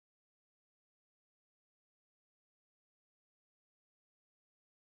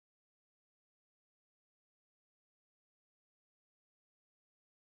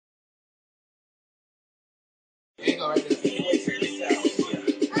There you go right there.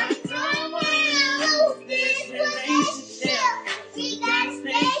 We gotta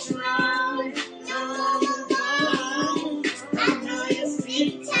stay strong. I know you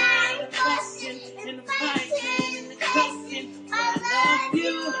see time fussing and fighting and cussing. I love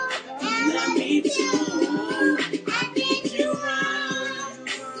you, and love me too. I did you wrong,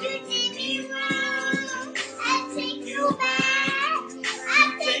 you did me wrong. I take you back,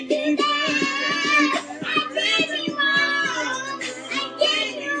 I take you back. I did you wrong, I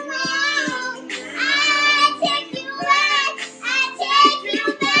did you wrong. I take you back, I take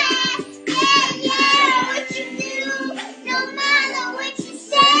you back. Yeah, yeah, what you do, no matter what you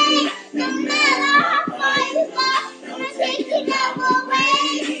say, no matter how far you fall, I'm taking you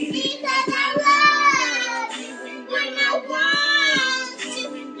away because I love you when I want you,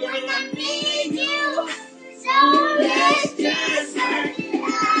 when I need you. So let's just work it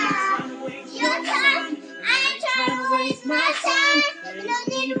out. Your time, I ain't trying to waste my time. You don't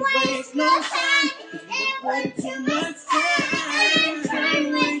need to waste no time.